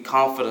can be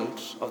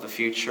confident of the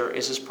future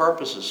is his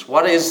purposes.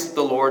 What is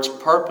the Lord's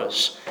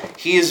purpose?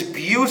 He is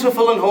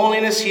beautiful in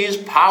holiness. He is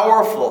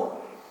powerful.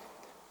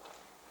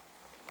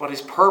 But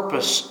his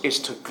purpose is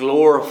to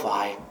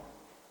glorify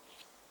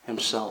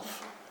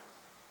himself.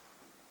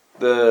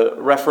 The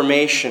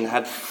Reformation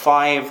had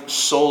 5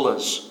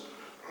 solas.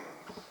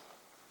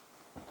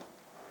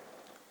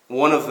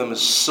 One of them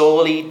is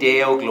Soli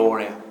Deo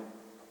Gloria.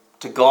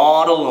 To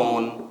God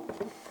alone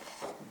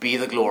be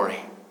the glory.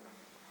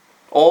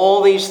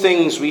 All these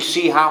things we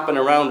see happen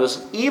around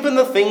us, even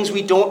the things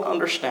we don't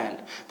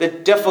understand, the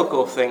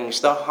difficult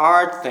things, the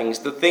hard things,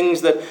 the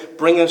things that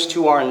bring us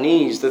to our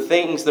knees, the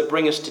things that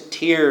bring us to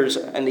tears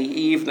in the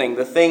evening,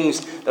 the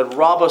things that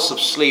rob us of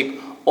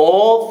sleep,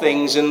 all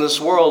things in this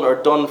world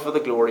are done for the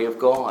glory of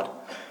God.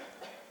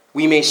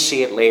 We may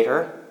see it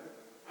later.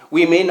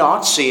 We may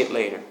not see it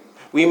later.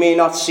 We may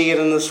not see it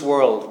in this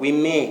world. We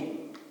may.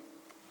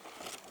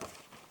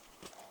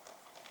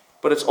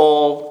 But it's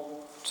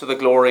all to the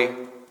glory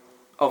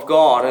of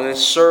God, and it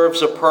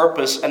serves a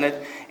purpose, and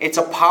it's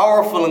a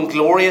powerful and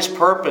glorious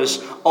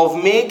purpose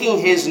of making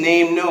his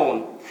name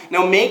known.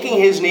 Now, making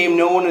his name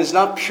known is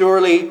not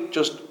purely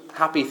just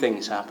happy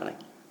things happening.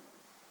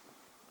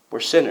 We're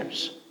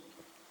sinners.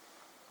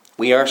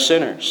 We are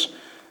sinners.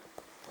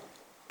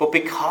 But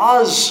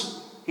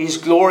because he's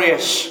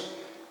glorious,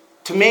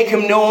 to make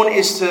him known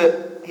is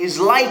to his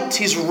light,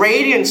 his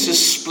radiance,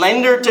 his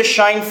splendor to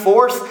shine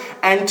forth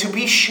and to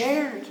be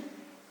shared.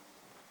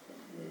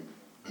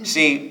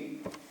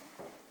 See,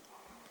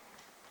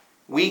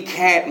 we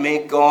can't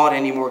make God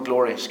any more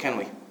glorious, can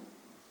we?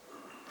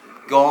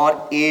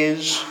 God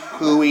is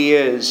who he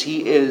is.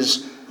 He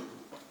is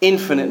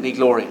infinitely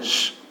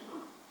glorious.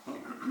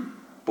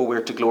 But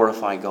we're to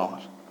glorify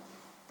God.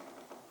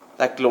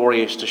 That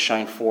glory is to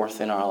shine forth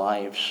in our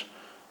lives,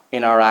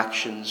 in our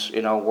actions,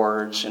 in our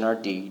words, in our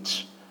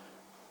deeds.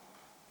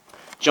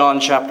 John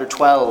chapter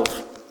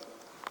 12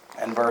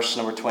 and verse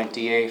number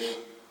 28.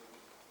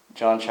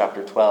 John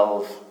chapter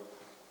 12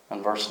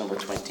 and verse number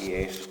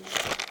 28.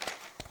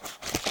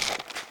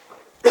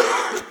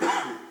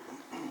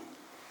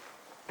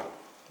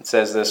 It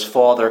says this,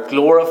 Father,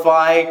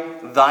 glorify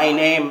thy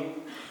name.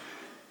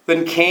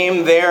 Then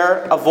came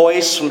there a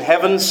voice from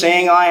heaven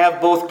saying, I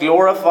have both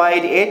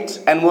glorified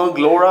it and will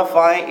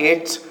glorify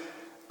it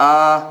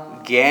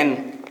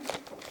again.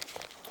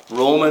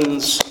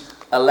 Romans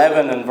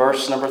 11 and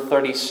verse number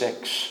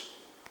 36.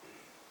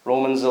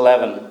 Romans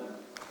 11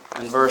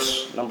 and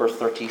verse number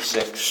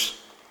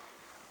 36.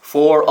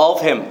 For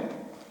of him,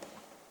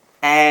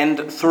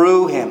 and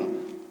through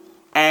him,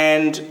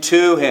 and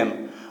to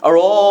him are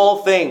all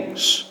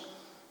things,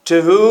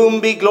 to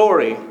whom be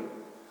glory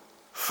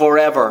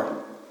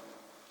forever.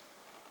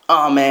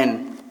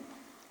 Amen.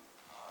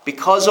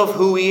 Because of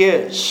who he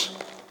is,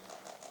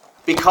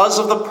 because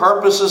of the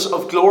purposes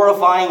of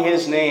glorifying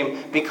his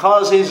name,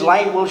 because his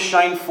light will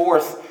shine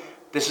forth,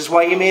 this is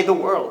why he made the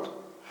world.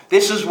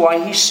 This is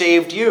why he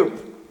saved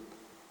you.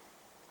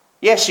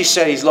 Yes, he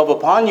said his love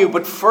upon you,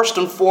 but first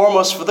and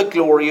foremost for the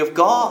glory of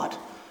God.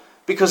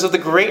 Because of the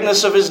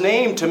greatness of his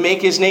name, to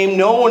make his name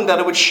known, that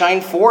it would shine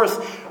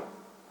forth.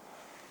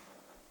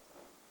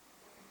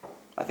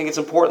 I think it's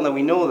important that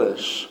we know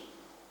this.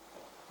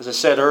 As I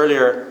said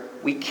earlier,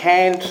 we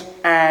can't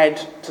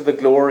add to the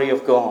glory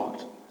of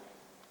God.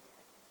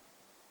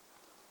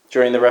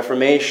 During the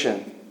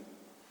Reformation,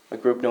 a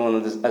group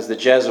known as the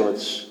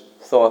Jesuits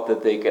thought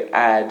that they could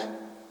add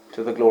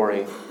to the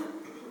glory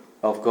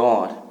of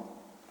God.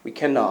 We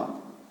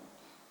cannot.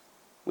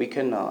 We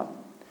cannot.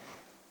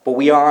 But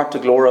we are to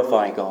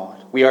glorify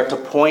God. We are to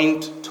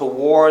point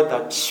toward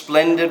that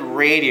splendid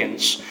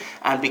radiance.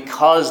 And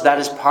because that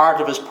is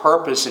part of his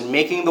purpose in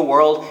making the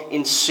world,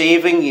 in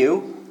saving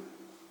you,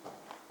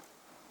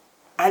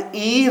 and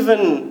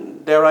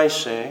even, dare I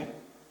say,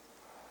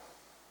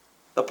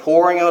 the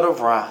pouring out of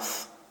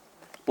wrath,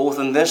 both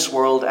in this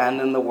world and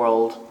in the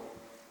world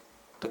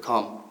to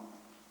come.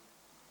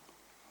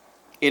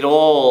 It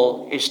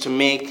all is to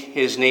make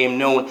his name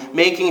known.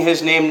 Making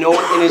his name known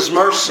in his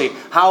mercy.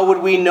 How would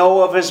we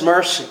know of his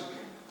mercy?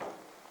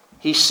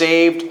 He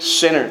saved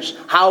sinners.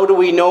 How do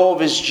we know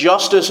of his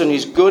justice and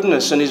his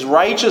goodness and his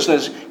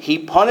righteousness? He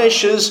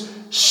punishes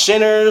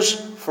sinners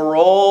for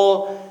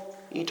all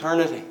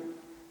eternity.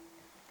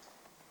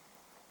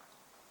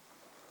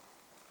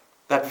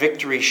 That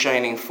victory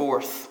shining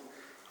forth.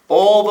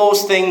 All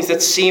those things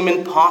that seem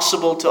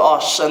impossible to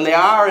us, and they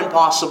are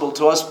impossible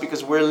to us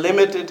because we're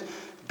limited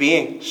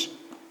beings.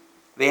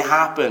 They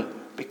happen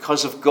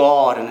because of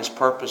God and his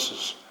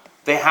purposes.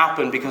 They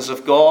happen because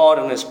of God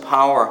and his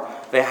power.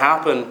 They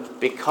happen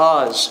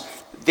because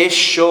this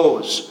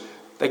shows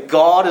that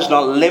God is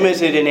not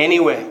limited in any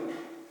way.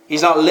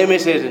 He's not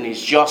limited in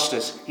his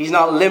justice. He's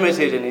not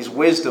limited in his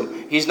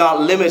wisdom. He's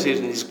not limited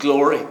in his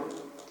glory.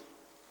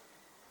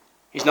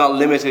 He's not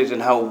limited in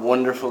how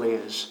wonderful he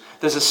is.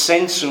 There's a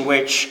sense in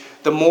which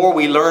the more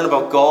we learn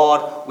about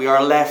God, we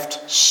are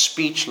left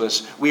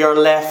speechless. We are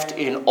left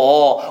in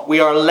awe.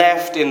 We are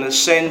left in the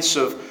sense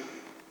of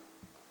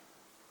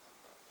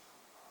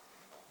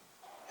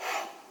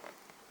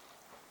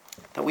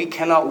that we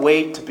cannot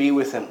wait to be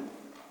with him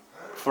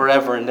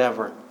forever and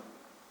ever.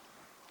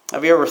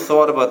 Have you ever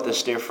thought about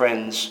this, dear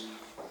friends?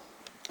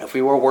 If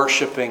we were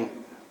worshipping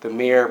the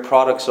mere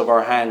products of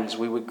our hands,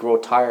 we would grow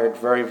tired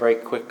very, very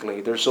quickly.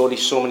 There's only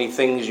so many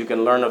things you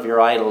can learn of your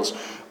idols,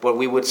 but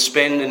we would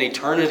spend an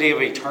eternity of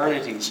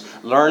eternities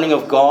learning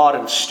of God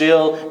and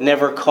still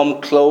never come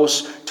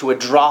close to a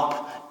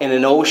drop in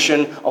an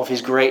ocean of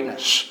his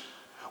greatness.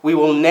 We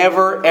will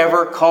never,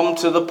 ever come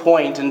to the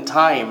point in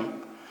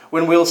time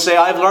when we'll say,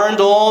 I've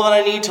learned all that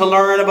I need to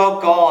learn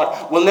about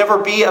God. We'll never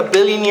be a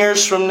billion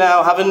years from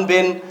now, having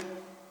been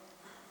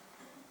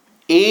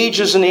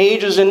ages and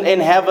ages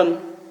in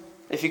heaven,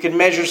 if you could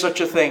measure such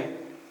a thing,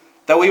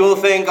 that we will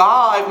think,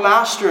 I've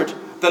mastered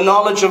the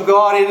knowledge of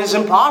God. It is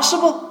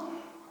impossible.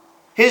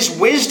 His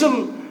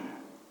wisdom,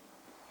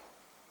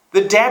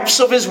 the depths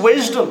of his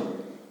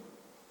wisdom.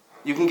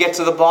 You can get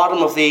to the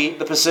bottom of the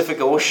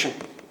Pacific Ocean.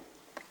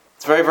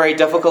 It's very, very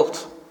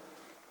difficult.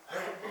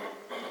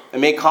 It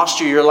may cost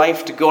you your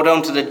life to go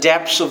down to the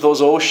depths of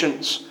those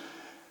oceans.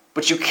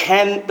 But you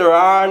can, there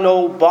are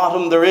no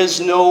bottom, there is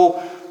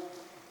no,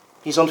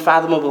 he's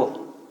unfathomable.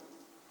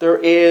 There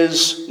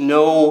is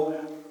no,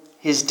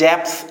 his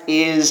depth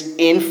is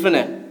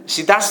infinite.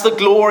 See, that's the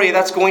glory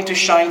that's going to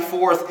shine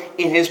forth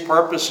in his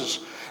purposes.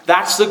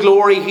 That's the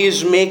glory he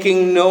is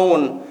making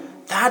known.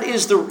 That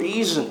is the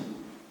reason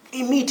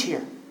we meet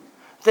here.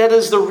 That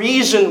is the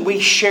reason we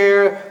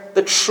share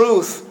the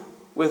truth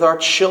with our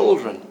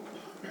children.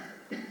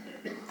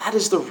 That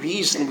is the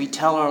reason we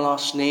tell our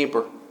lost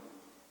neighbor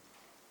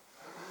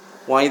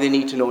why they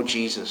need to know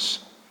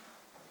Jesus.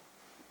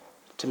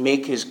 To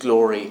make his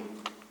glory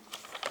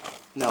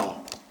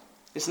known.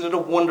 Isn't it a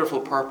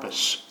wonderful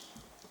purpose?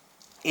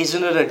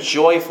 Isn't it a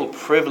joyful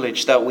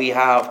privilege that we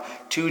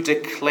have to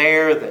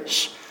declare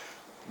this?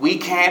 We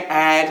can't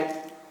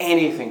add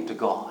anything to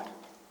God.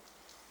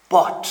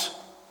 But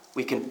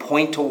We can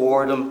point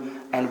toward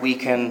him and we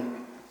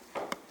can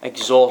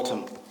exalt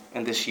him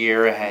in this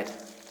year ahead.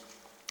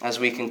 As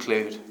we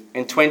conclude,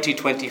 in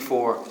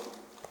 2024,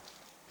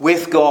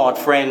 with God,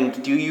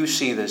 friend, do you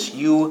see this?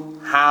 You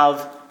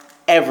have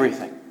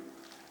everything.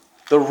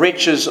 The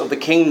riches of the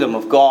kingdom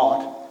of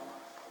God.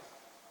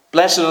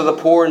 Blessed are the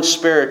poor in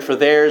spirit, for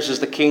theirs is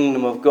the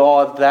kingdom of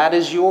God. That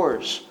is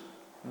yours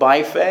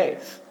by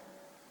faith.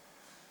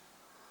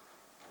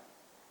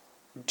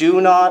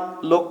 Do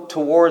not look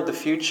toward the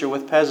future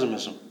with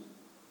pessimism.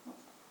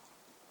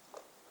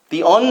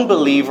 The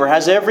unbeliever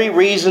has every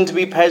reason to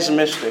be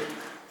pessimistic.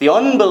 The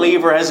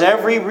unbeliever has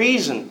every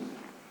reason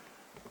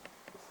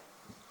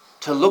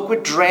to look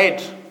with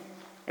dread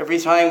every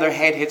time their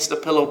head hits the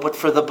pillow. But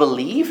for the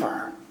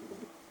believer,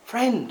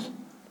 friend,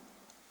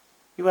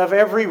 you have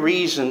every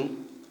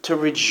reason to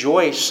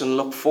rejoice and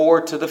look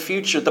forward to the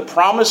future, the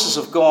promises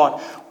of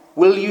God.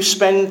 Will you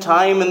spend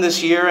time in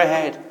this year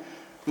ahead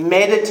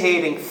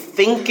meditating,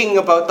 thinking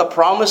about the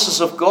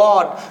promises of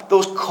God,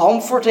 those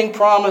comforting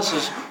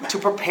promises to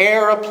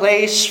prepare a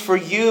place for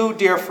you,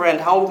 dear friend,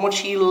 how much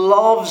he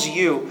loves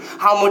you,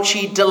 how much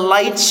he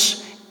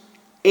delights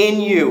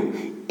in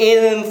you,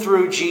 in and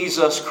through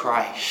Jesus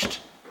Christ?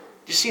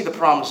 Do you see the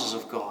promises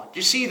of God? Do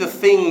you see the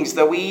things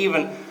that we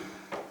even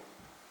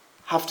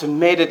have to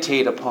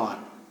meditate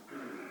upon?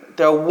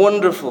 They're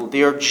wonderful,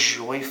 they are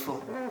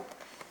joyful.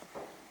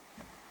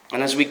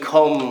 And as we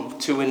come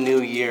to a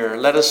new year,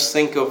 let us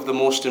think of the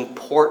most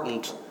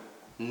important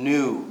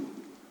new.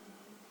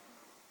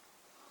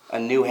 A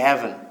new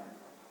heaven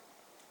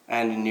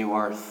and a new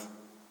earth.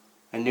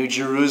 A new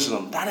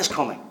Jerusalem. That is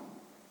coming.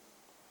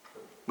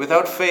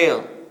 Without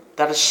fail,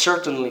 that is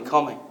certainly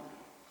coming.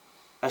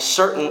 As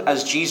certain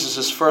as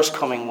Jesus' first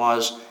coming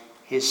was,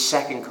 his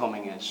second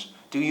coming is.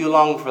 Do you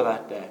long for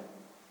that day?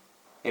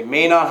 It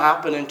may not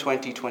happen in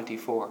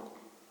 2024,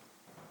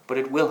 but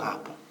it will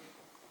happen.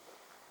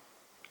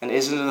 And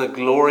isn't it a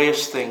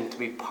glorious thing to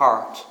be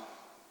part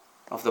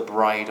of the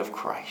bride of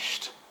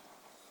Christ?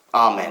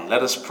 Amen.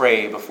 Let us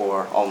pray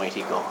before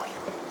Almighty God.